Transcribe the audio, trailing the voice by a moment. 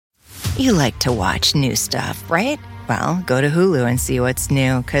You like to watch new stuff, right? Well, go to Hulu and see what's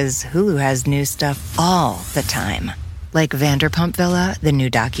new, because Hulu has new stuff all the time. Like Vanderpump Villa, the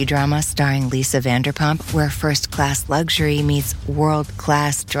new docudrama starring Lisa Vanderpump, where first-class luxury meets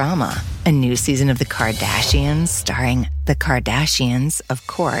world-class drama. A new season of The Kardashians starring The Kardashians, of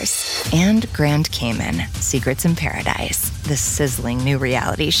course. And Grand Cayman, Secrets in Paradise, the sizzling new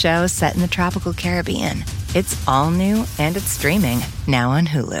reality show set in the tropical Caribbean. It's all new and it's streaming now on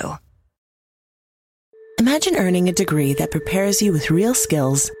Hulu. Imagine earning a degree that prepares you with real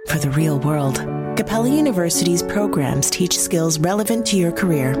skills for the real world. Capella University's programs teach skills relevant to your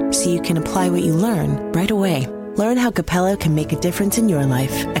career so you can apply what you learn right away. Learn how Capella can make a difference in your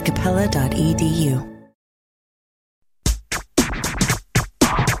life at capella.edu.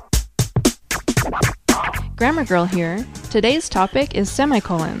 Grammar Girl here. Today's topic is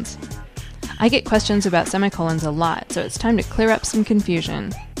semicolons. I get questions about semicolons a lot, so it's time to clear up some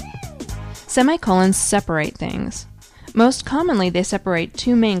confusion. Semicolons separate things. Most commonly, they separate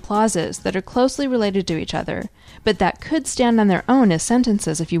two main clauses that are closely related to each other, but that could stand on their own as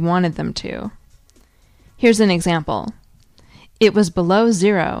sentences if you wanted them to. Here's an example. It was below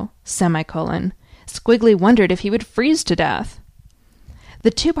zero, semicolon. Squiggly wondered if he would freeze to death.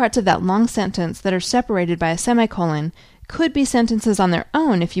 The two parts of that long sentence that are separated by a semicolon could be sentences on their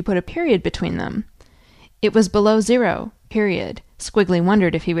own if you put a period between them. It was below zero, period. Squiggly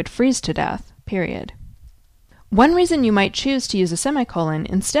wondered if he would freeze to death, period. One reason you might choose to use a semicolon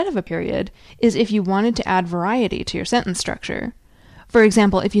instead of a period is if you wanted to add variety to your sentence structure. For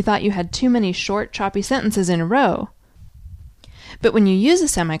example, if you thought you had too many short, choppy sentences in a row. But when you use a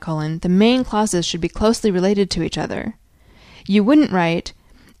semicolon, the main clauses should be closely related to each other. You wouldn't write,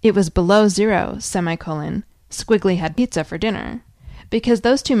 it was below zero, semicolon, Squiggly had pizza for dinner, because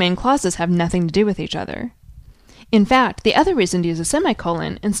those two main clauses have nothing to do with each other. In fact, the other reason to use a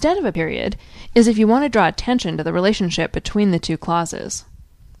semicolon instead of a period is if you want to draw attention to the relationship between the two clauses.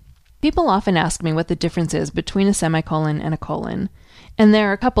 People often ask me what the difference is between a semicolon and a colon, and there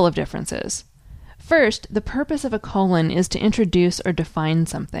are a couple of differences. First, the purpose of a colon is to introduce or define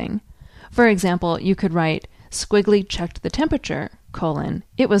something. For example, you could write, Squiggly checked the temperature, colon,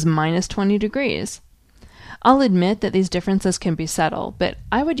 it was minus 20 degrees. I'll admit that these differences can be subtle, but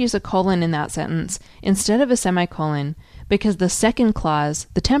I would use a colon in that sentence instead of a semicolon because the second clause,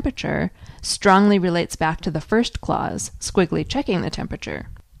 the temperature, strongly relates back to the first clause, Squiggly checking the temperature.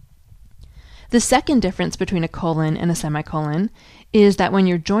 The second difference between a colon and a semicolon is that when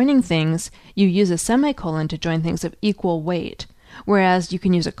you're joining things, you use a semicolon to join things of equal weight, whereas you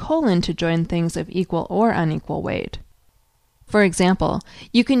can use a colon to join things of equal or unequal weight. For example,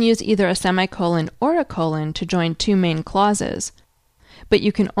 you can use either a semicolon or a colon to join two main clauses, but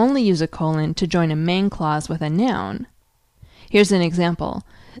you can only use a colon to join a main clause with a noun. Here's an example.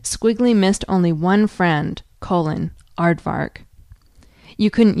 Squiggly missed only one friend, colon, aardvark.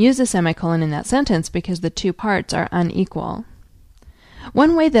 You couldn't use a semicolon in that sentence because the two parts are unequal.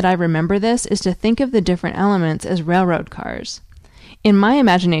 One way that I remember this is to think of the different elements as railroad cars. In my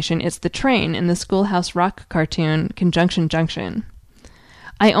imagination, it's the train in the Schoolhouse Rock cartoon, Conjunction Junction.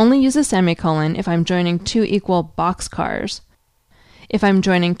 I only use a semicolon if I'm joining two equal boxcars. If I'm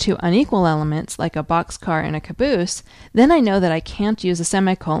joining two unequal elements, like a boxcar and a caboose, then I know that I can't use a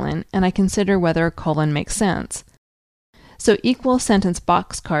semicolon, and I consider whether a colon makes sense. So equal sentence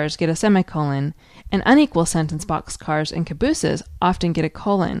boxcars get a semicolon, and unequal sentence boxcars and cabooses often get a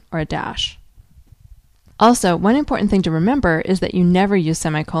colon or a dash. Also, one important thing to remember is that you never use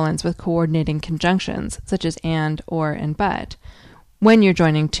semicolons with coordinating conjunctions, such as and, or, and but, when you're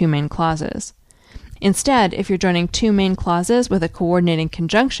joining two main clauses. Instead, if you're joining two main clauses with a coordinating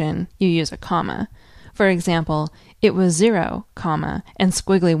conjunction, you use a comma. For example, it was zero, comma, and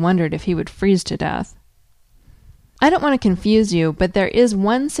Squiggly wondered if he would freeze to death. I don't want to confuse you, but there is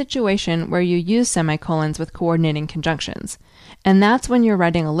one situation where you use semicolons with coordinating conjunctions, and that's when you're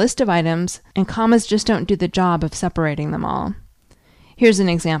writing a list of items and commas just don't do the job of separating them all. Here's an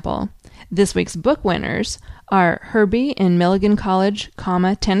example. This week's book winners are Herbie in Milligan College,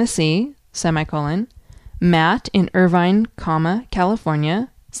 Tennessee, semicolon, Matt in Irvine,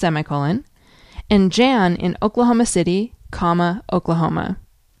 California, semicolon, and Jan in Oklahoma City, Oklahoma.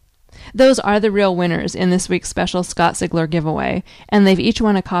 Those are the real winners in this week's special Scott Sigler giveaway, and they've each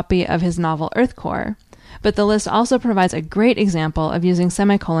won a copy of his novel Earth Core. But the list also provides a great example of using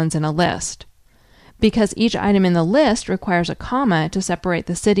semicolons in a list. Because each item in the list requires a comma to separate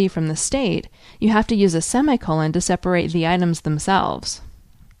the city from the state, you have to use a semicolon to separate the items themselves.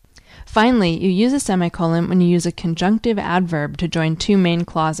 Finally, you use a semicolon when you use a conjunctive adverb to join two main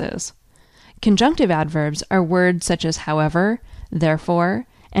clauses. Conjunctive adverbs are words such as however, therefore,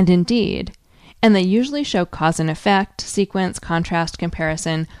 and indeed, and they usually show cause and effect, sequence, contrast,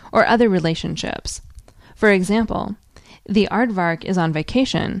 comparison, or other relationships. For example, the aardvark is on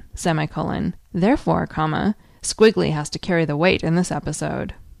vacation, therefore, Squiggly has to carry the weight in this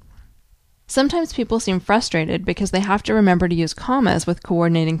episode. Sometimes people seem frustrated because they have to remember to use commas with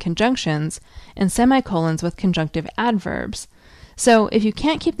coordinating conjunctions and semicolons with conjunctive adverbs. So if you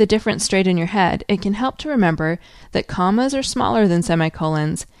can't keep the difference straight in your head, it can help to remember that commas are smaller than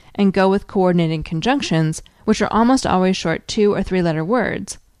semicolons and go with coordinating conjunctions, which are almost always short 2 or 3 letter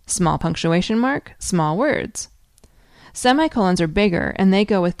words. Small punctuation mark, small words. Semicolons are bigger and they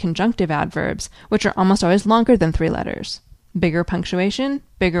go with conjunctive adverbs, which are almost always longer than 3 letters. Bigger punctuation,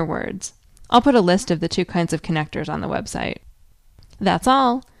 bigger words. I'll put a list of the 2 kinds of connectors on the website. That's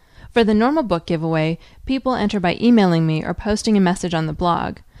all. For the normal book giveaway, people enter by emailing me or posting a message on the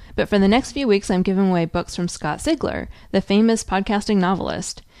blog. But for the next few weeks, I'm giving away books from Scott Sigler, the famous podcasting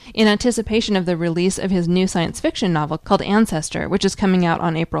novelist, in anticipation of the release of his new science fiction novel called Ancestor, which is coming out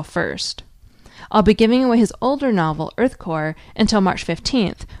on April 1st. I'll be giving away his older novel, Earthcore, until March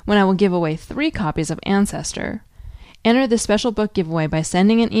 15th, when I will give away 3 copies of Ancestor. Enter the special book giveaway by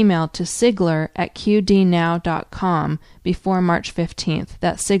sending an email to sigler@qdnow.com before March 15th.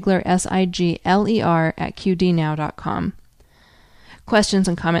 That's Sigler, S-I-G-L-E-R, @qdnow.com. Questions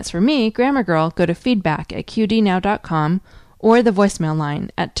and comments for me, Grammar Girl, go to feedback@qdnow.com or the voicemail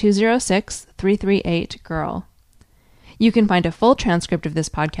line at 206-338-GIRL. You can find a full transcript of this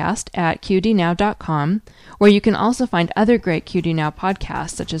podcast at qdnow.com, where you can also find other great QD Now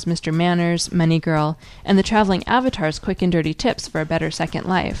podcasts such as Mr. Manners, Money Girl, and the Traveling Avatar's Quick and Dirty Tips for a Better Second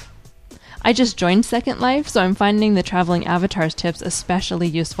Life. I just joined Second Life, so I'm finding the Traveling Avatar's tips especially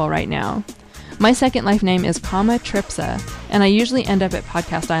useful right now. My Second Life name is Tripsa, and I usually end up at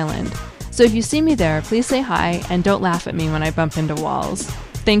Podcast Island. So if you see me there, please say hi and don't laugh at me when I bump into walls.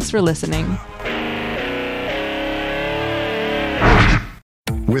 Thanks for listening.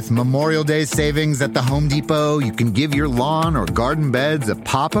 With Memorial Day savings at the Home Depot, you can give your lawn or garden beds a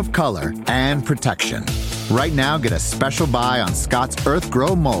pop of color and protection. Right now, get a special buy on Scott's Earth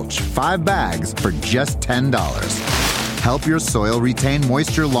Grow Mulch, 5 bags for just $10. Help your soil retain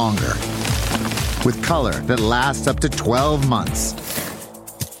moisture longer with color that lasts up to 12 months.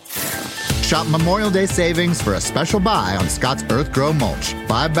 Shop Memorial Day savings for a special buy on Scott's Earth Grow Mulch,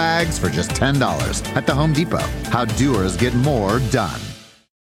 5 bags for just $10 at the Home Depot. How doers get more done.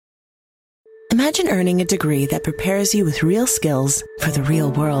 Imagine earning a degree that prepares you with real skills for the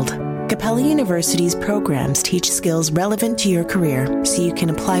real world. Capella University's programs teach skills relevant to your career so you can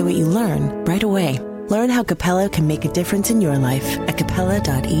apply what you learn right away. Learn how Capella can make a difference in your life at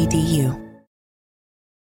capella.edu.